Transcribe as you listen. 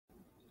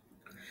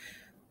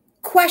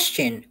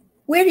question,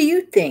 where do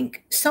you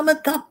think some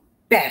of the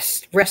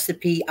best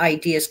recipe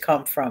ideas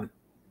come from?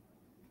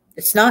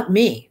 It's not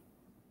me.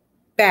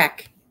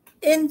 Back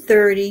in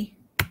 30.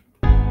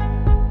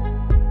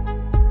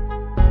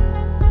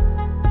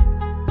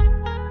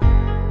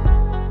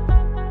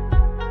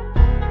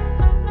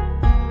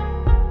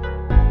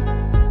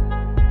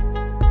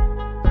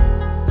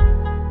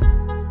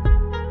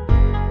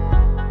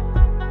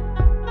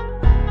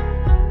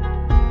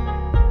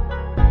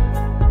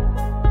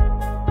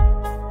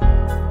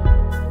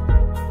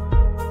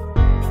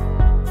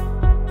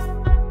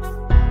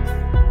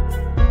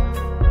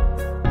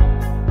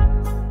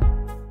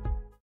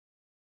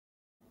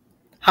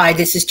 Hi,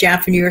 this is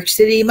Jan from New York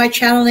City. My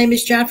channel name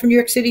is Jan from New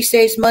York City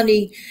Saves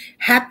Money.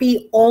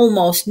 Happy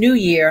almost New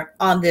Year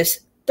on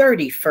this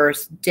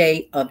 31st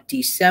day of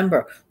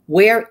December.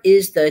 Where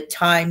is the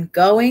time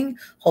going?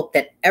 Hope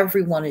that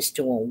everyone is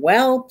doing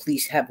well.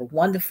 Please have a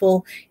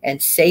wonderful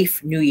and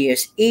safe New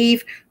Year's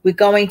Eve. We're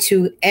going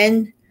to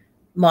end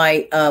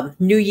my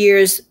New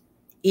Year's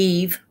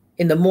Eve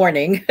in the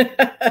morning,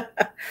 the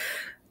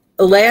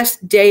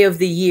last day of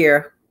the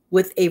year,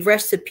 with a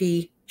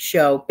recipe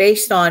show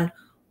based on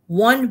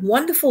one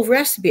wonderful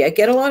recipe. I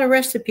get a lot of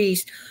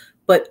recipes,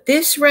 but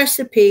this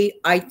recipe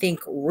I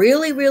think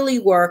really, really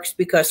works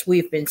because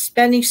we've been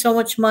spending so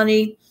much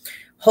money.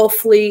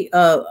 Hopefully,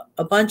 a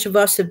bunch of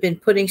us have been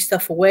putting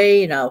stuff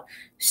away in our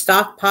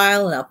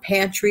stockpile and our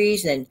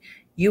pantries, and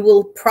you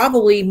will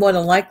probably more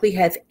than likely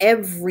have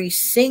every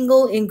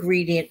single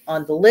ingredient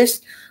on the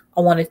list.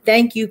 I want to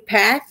thank you,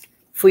 Pat,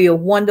 for your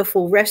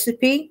wonderful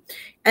recipe,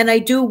 and I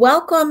do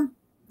welcome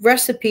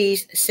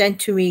recipes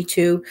sent to me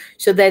too,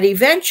 so that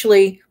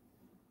eventually,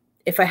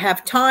 if I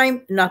have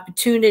time and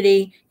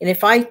opportunity, and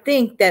if I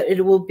think that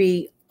it will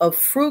be of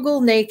frugal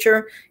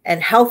nature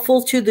and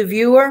helpful to the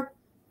viewer,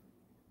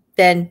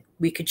 then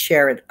we could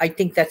share it. I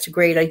think that's a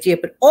great idea,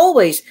 but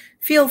always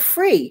feel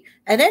free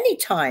at any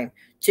time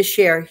to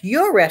share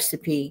your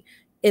recipe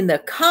in the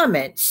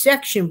comment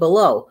section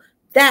below.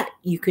 That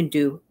you can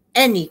do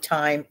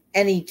anytime,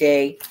 any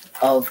day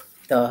of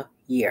the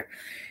year.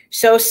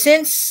 So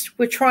since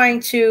we're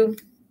trying to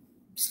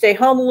stay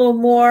home a little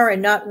more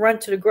and not run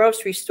to the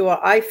grocery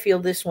store, I feel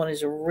this one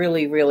is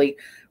really, really,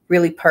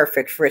 really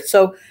perfect for it.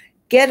 So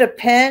get a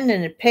pen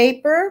and a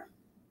paper.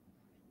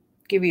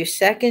 Give you a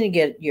second to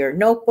get your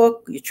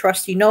notebook, your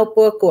trusty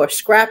notebook or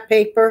scrap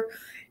paper.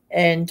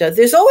 And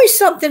there's always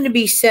something to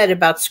be said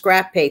about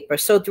scrap paper.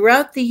 So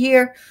throughout the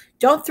year,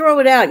 don't throw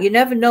it out. You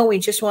never know when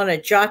you just want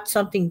to jot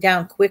something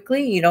down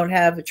quickly. You don't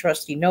have a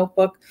trusty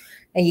notebook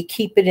and you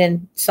keep it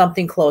in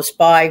something close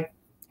by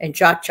and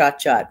jot,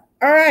 jot, jot.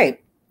 All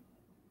right.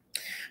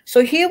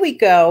 So here we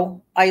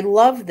go. I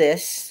love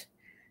this.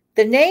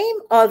 The name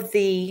of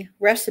the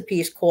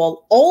recipe is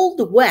called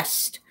Old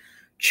West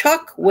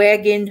Chuck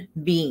Wagon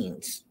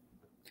Beans.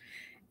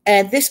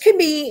 And this can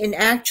be in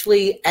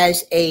actually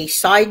as a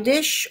side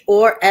dish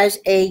or as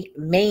a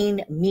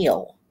main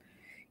meal.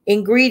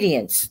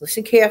 Ingredients,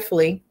 listen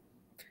carefully.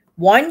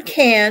 1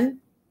 can,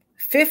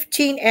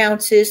 15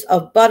 ounces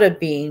of butter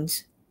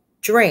beans,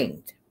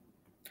 drained.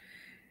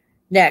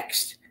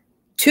 Next,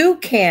 2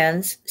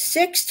 cans,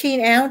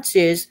 16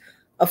 ounces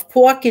of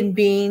pork and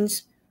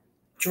beans,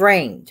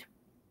 drained.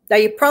 Now,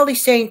 you're probably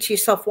saying to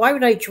yourself, why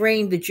would I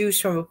drain the juice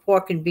from a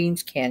pork and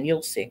beans can?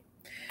 You'll see.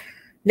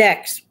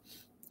 Next,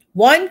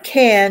 1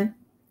 can,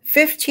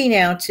 15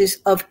 ounces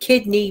of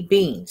kidney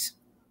beans.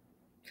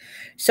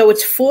 So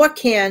it's 4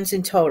 cans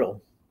in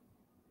total.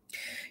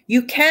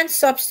 You can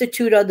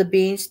substitute other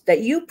beans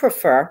that you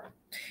prefer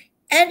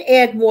and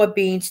add more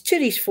beans to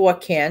these 4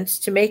 cans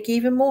to make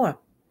even more.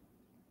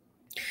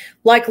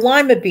 Like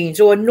lima beans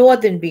or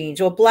northern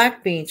beans or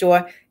black beans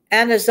or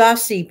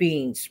Anasazi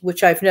beans,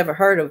 which I've never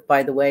heard of,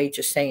 by the way,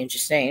 just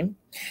saying.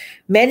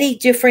 Many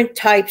different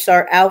types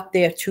are out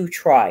there to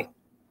try.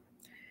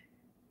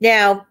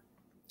 Now,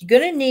 you're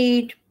going to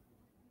need,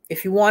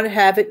 if you want to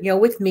have it,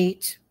 with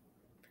meat,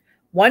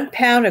 1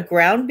 pound of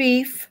ground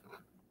beef,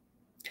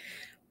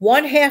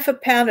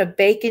 1/2 pound of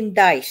bacon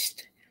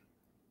diced.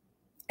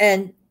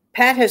 And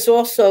Pat has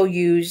also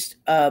used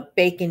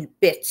bacon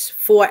bits,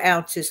 4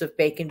 ounces of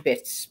bacon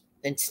bits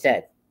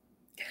instead.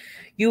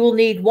 You will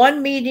need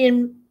 1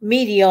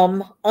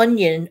 medium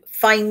onion,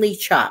 finely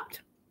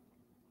chopped.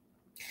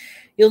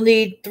 You'll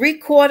need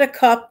 3/4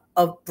 cup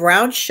of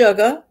brown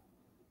sugar,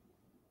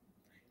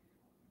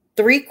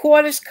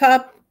 3/4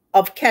 cup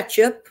of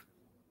ketchup,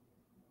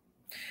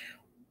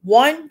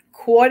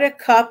 1/4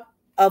 cup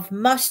of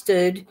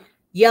mustard,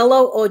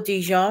 yellow or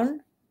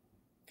Dijon,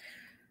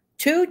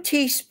 2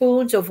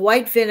 teaspoons of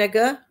white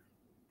vinegar,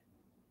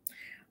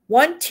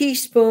 1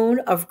 teaspoon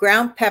of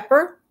ground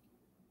pepper,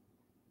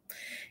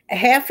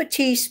 1/2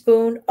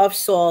 teaspoon of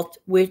salt,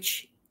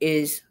 which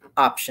is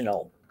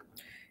optional.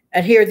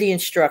 And here are the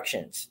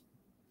instructions.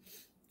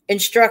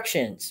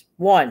 Instructions.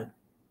 1.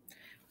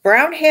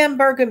 Brown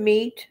hamburger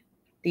meat,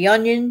 the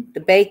onion, the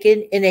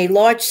bacon, in a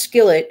large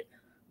skillet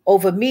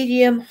over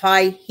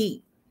medium-high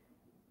heat.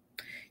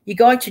 You're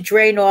going to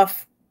drain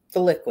off the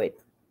liquid.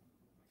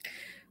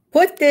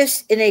 Put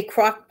this in a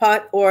crock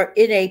pot or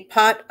in a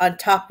pot on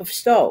top of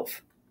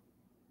stove.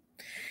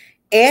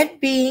 Add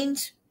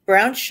beans,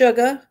 brown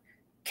sugar,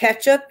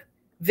 ketchup,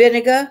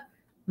 vinegar,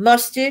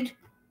 mustard,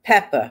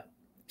 pepper.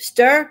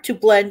 Stir to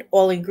blend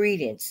all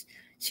ingredients.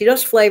 See,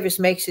 those flavors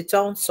makes its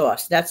own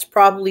sauce. That's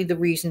probably the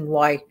reason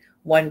why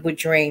one would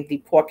drain the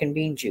pork and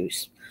bean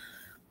juice.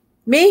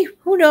 Me?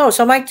 Who knows?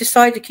 I might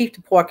decide to keep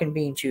the pork and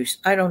bean juice.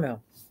 I don't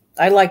know.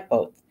 I like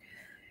both.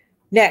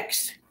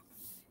 Next,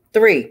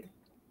 3.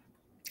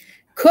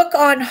 Cook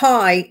on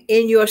high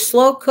in your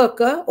slow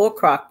cooker or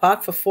crock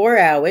pot for 4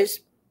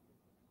 hours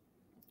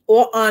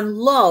or on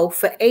low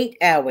for 8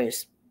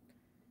 hours.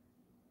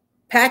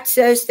 Pat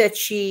says that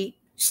she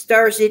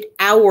stirs it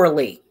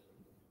hourly.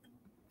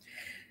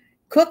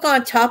 Cook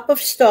on top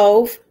of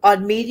stove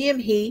on medium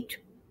heat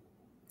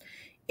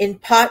in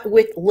pot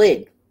with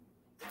lid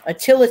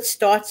until it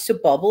starts to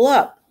bubble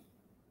up.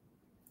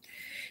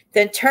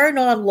 Then turn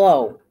on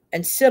low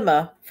and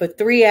simmer for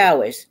 3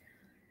 hours.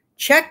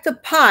 Check the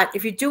pot.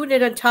 If you're doing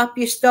it on top of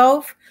your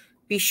stove,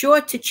 be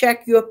sure to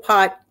check your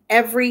pot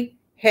every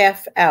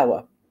half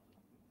hour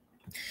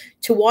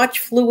to watch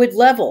fluid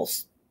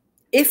levels.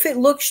 If it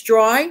looks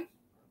dry,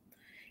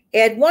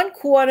 add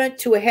 1/4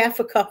 to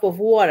 1/2 cup of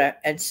water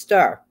and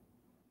stir.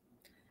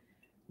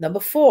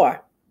 Number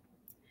 4,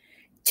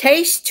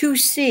 taste to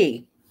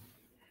see.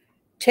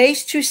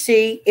 Taste to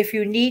see if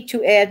you need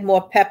to add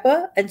more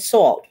pepper and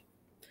salt.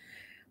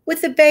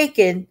 With the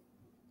bacon,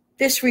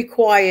 this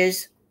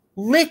requires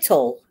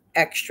little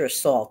extra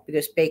salt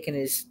because bacon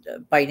is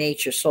by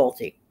nature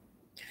salty.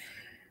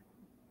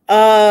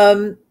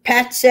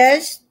 Pat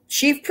says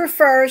she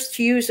prefers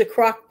to use a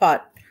crock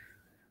pot.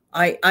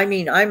 I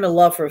mean, I'm a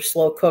lover of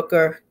slow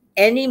cooker.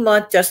 Any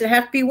month, doesn't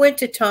have to be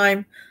winter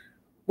time.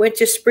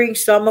 Winter, spring,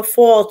 summer,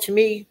 fall. To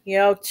me,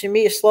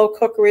 a slow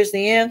cooker is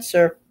the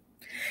answer.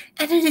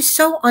 And it is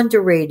so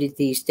underrated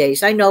these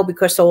days. I know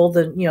because of all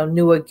the,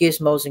 newer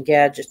gizmos and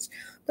gadgets,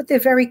 but they're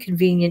very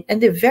convenient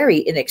and they're very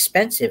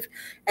inexpensive.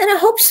 And I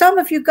hope some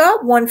of you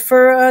got one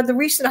for the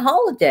recent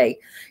holiday.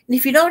 And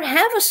if you don't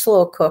have a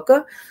slow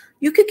cooker,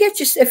 you could get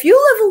if you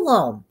live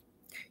alone,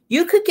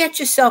 you could get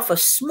yourself a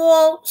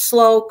small,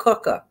 slow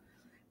cooker.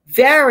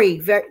 Very,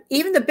 very,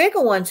 even the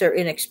bigger ones are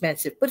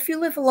inexpensive. But if you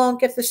live alone,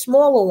 get the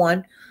smaller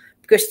one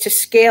because to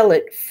scale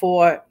it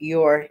for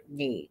your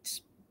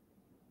needs.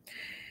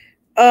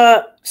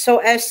 So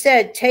as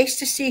said, taste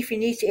to see if you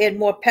need to add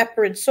more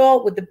pepper and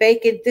salt. With the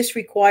bacon, this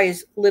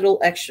requires little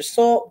extra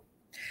salt.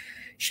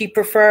 She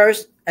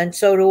prefers, and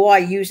so do I,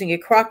 using a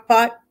crock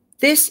pot.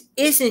 This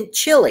isn't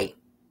chili.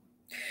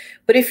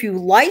 But if you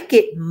like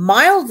it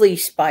mildly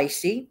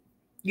spicy,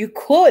 you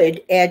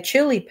could add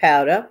chili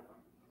powder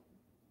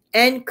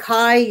and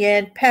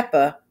cayenne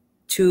pepper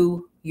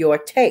to your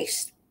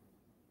taste.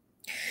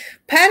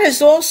 Pat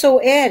has also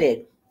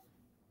added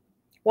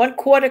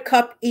 1/4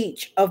 cup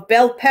each of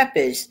bell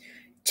peppers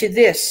to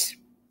this.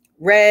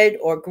 Red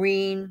or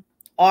green,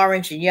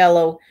 orange and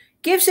yellow.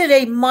 Gives it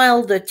a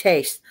milder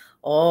taste.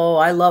 Oh,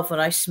 I love when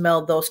I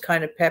smell those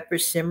kind of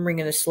peppers simmering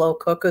in a slow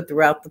cooker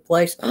throughout the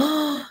place.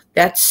 Oh,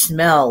 that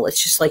smell.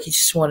 It's just like you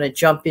just want to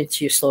jump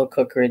into your slow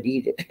cooker and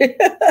eat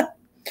it.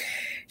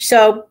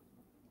 So,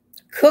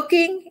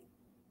 cooking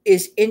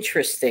is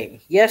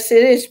interesting. Yes,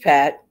 it is,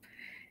 Pat.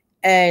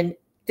 And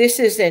this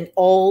is an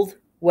Old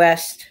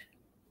West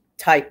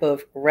type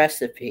of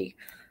recipe.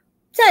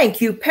 Thank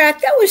you, Pat.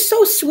 That was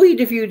so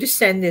sweet of you to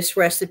send this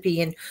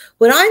recipe. And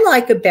what I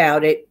like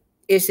about it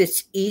is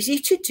it's easy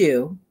to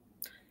do.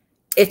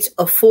 It's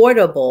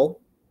affordable.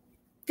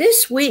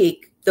 This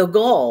week, the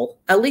goal,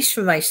 at least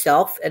for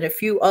myself and a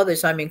few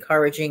others I'm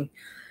encouraging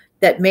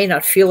that may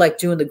not feel like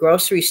doing the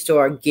grocery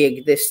store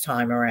gig this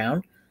time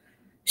around,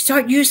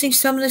 start using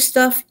some of the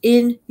stuff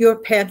in your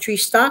pantry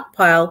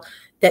stockpile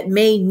that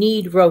may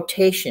need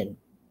rotation.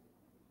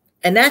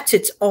 And that's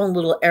its own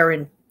little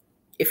errand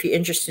if you're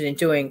interested in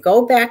doing.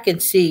 Go back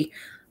and see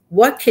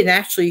what can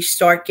actually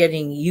start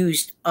getting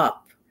used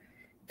up.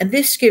 And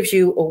this gives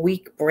you a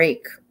week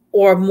break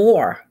or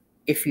more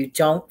if you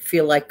don't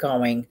feel like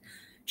going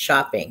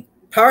shopping.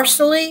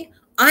 Personally,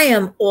 I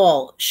am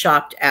all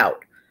shopped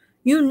out.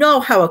 You know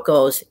how it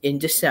goes in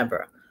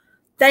December.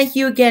 Thank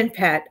you again,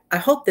 Pat. I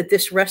hope that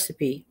this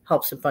recipe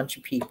helps a bunch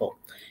of people.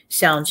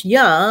 Sounds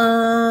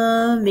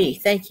yummy.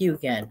 Thank you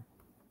again.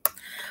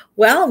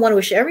 Well, I want to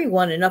wish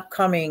everyone an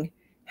upcoming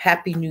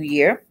Happy New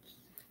Year.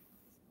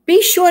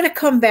 Be sure to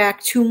come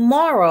back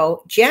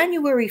tomorrow,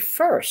 January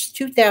 1st,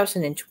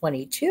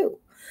 2022,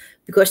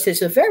 because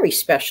there's a very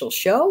special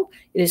show.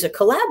 It is a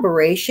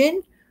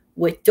collaboration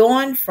with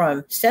Dawn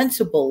from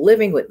Sensible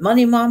Living with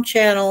Money Mom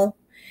channel,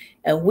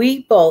 and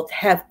we both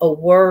have a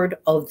word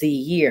of the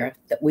year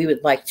that we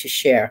would like to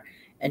share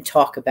and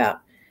talk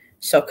about.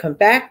 So come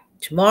back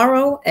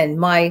tomorrow, and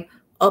my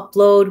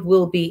upload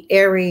will be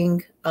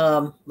airing,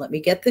 let me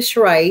get this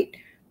right.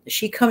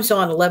 She comes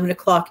on 11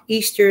 o'clock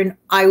Eastern.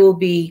 I will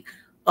be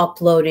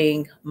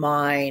uploading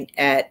mine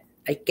at,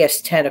 I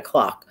guess, 10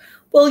 o'clock.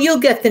 Well, you'll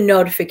get the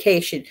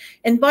notification.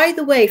 And by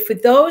the way, for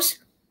those,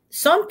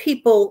 some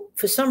people,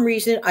 for some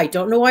reason, I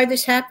don't know why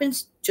this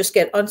happens, just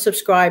get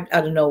unsubscribed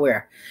out of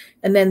nowhere.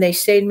 And then they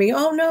say to me,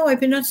 oh no, I've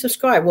been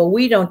unsubscribed. Well,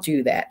 we don't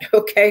do that.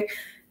 Okay.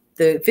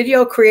 The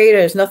video creator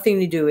has nothing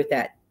to do with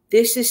that.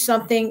 This is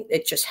something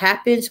that just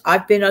happens.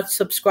 I've been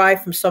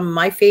unsubscribed from some of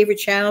my favorite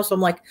channels. I'm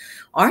like,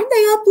 aren't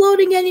they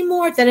uploading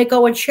anymore? Then I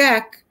go and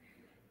check.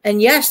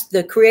 And yes,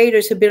 the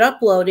creators have been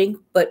uploading,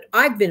 but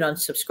I've been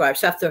unsubscribed.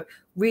 So I have to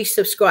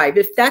resubscribe.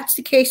 If that's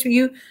the case for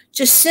you,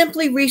 just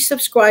simply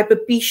resubscribe,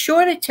 but be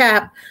sure to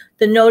tap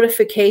the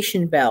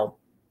notification bell.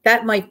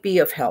 That might be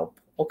of help.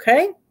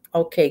 Okay?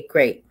 Okay,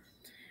 great.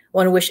 I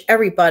want to wish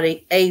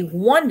everybody a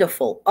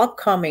wonderful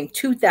upcoming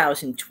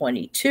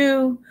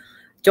 2022.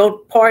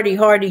 Don't party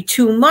hardy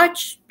too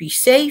much. Be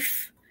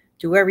safe.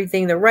 Do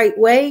everything the right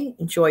way.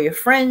 Enjoy your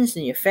friends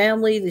and your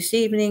family this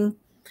evening.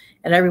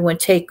 And everyone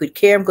take good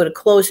care. I'm going to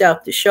close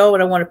out the show,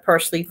 and I want to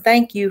personally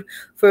thank you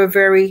for a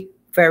very,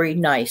 very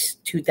nice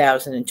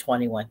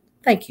 2021.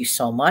 Thank you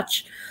so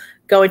much.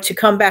 Going to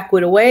come back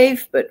with a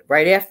wave, but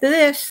right after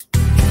this.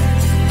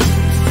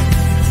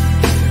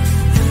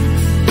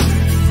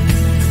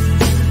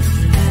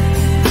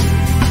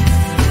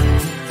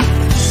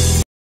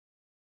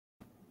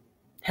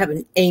 Have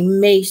an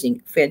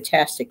amazing,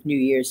 fantastic New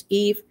Year's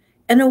Eve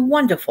and a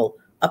wonderful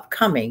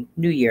upcoming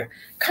New Year.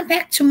 Come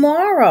back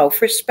tomorrow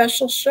for a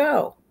special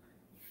show.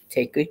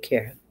 Take good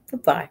care.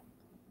 Goodbye.